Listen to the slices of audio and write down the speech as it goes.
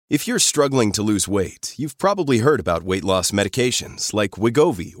If you're struggling to lose weight, you've probably heard about weight loss medications like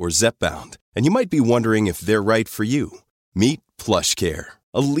Wegovy or Zepbound, and you might be wondering if they're right for you. Meet PlushCare,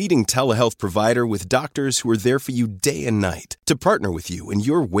 a leading telehealth provider with doctors who are there for you day and night to partner with you in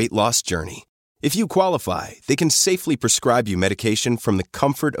your weight loss journey. If you qualify, they can safely prescribe you medication from the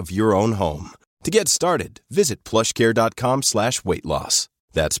comfort of your own home. To get started, visit plushcare.com/weightloss.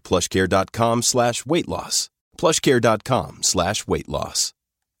 That's plushcare.com/weightloss. plushcare.com/weightloss.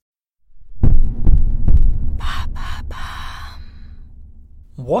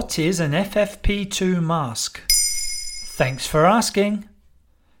 What is an FFP2 mask? Thanks for asking.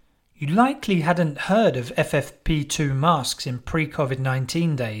 You likely hadn't heard of FFP2 masks in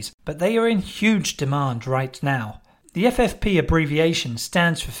pre-COVID-19 days, but they are in huge demand right now. The FFP abbreviation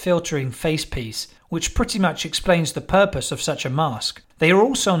stands for filtering face piece, which pretty much explains the purpose of such a mask. They are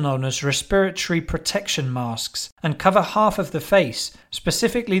also known as respiratory protection masks and cover half of the face,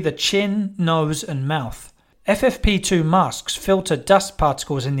 specifically the chin, nose and mouth. FFP2 masks filter dust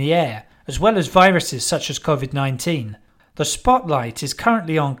particles in the air, as well as viruses such as COVID-19. The spotlight is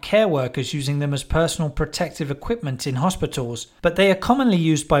currently on care workers using them as personal protective equipment in hospitals, but they are commonly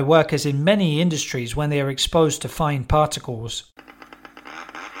used by workers in many industries when they are exposed to fine particles.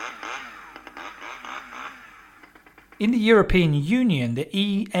 In the European Union, the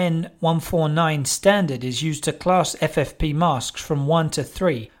EN 149 standard is used to class FFP masks from 1 to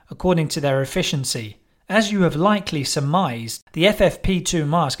 3, according to their efficiency. As you have likely surmised, the FFP2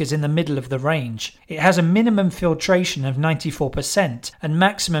 mask is in the middle of the range. It has a minimum filtration of 94% and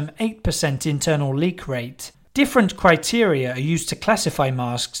maximum 8% internal leak rate. Different criteria are used to classify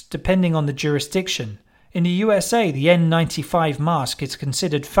masks depending on the jurisdiction. In the USA, the N95 mask is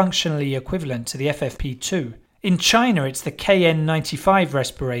considered functionally equivalent to the FFP2. In China, it's the KN95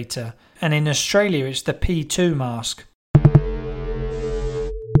 respirator, and in Australia, it's the P2 mask.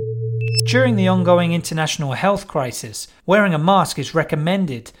 During the ongoing international health crisis, wearing a mask is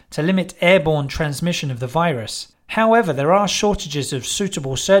recommended to limit airborne transmission of the virus. However, there are shortages of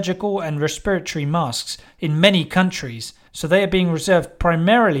suitable surgical and respiratory masks in many countries, so they are being reserved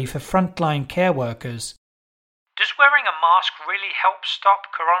primarily for frontline care workers. Does wearing a mask really help stop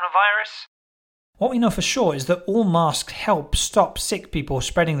coronavirus? What we know for sure is that all masks help stop sick people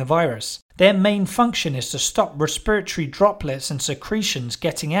spreading the virus. Their main function is to stop respiratory droplets and secretions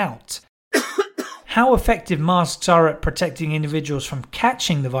getting out. How effective masks are at protecting individuals from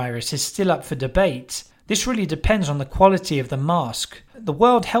catching the virus is still up for debate. This really depends on the quality of the mask. The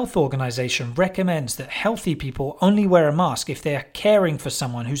World Health Organization recommends that healthy people only wear a mask if they are caring for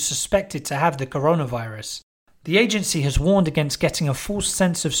someone who's suspected to have the coronavirus. The agency has warned against getting a false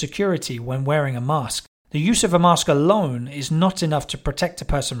sense of security when wearing a mask. The use of a mask alone is not enough to protect a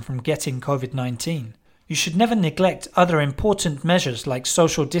person from getting COVID-19. You should never neglect other important measures like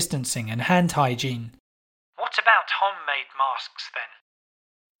social distancing and hand hygiene. What about homemade masks then?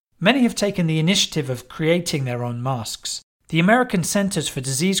 Many have taken the initiative of creating their own masks. The American Centers for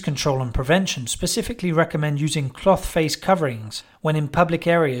Disease Control and Prevention specifically recommend using cloth face coverings when in public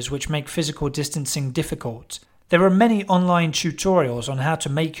areas which make physical distancing difficult. There are many online tutorials on how to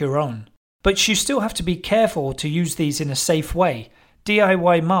make your own, but you still have to be careful to use these in a safe way.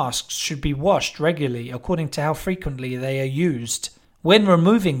 DIY masks should be washed regularly according to how frequently they are used. When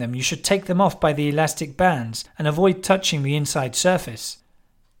removing them, you should take them off by the elastic bands and avoid touching the inside surface.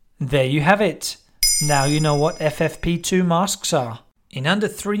 There you have it. Now you know what FFP2 masks are. In under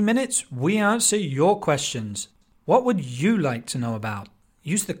 3 minutes, we answer your questions. What would you like to know about?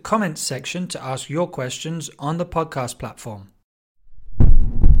 Use the comments section to ask your questions on the podcast platform.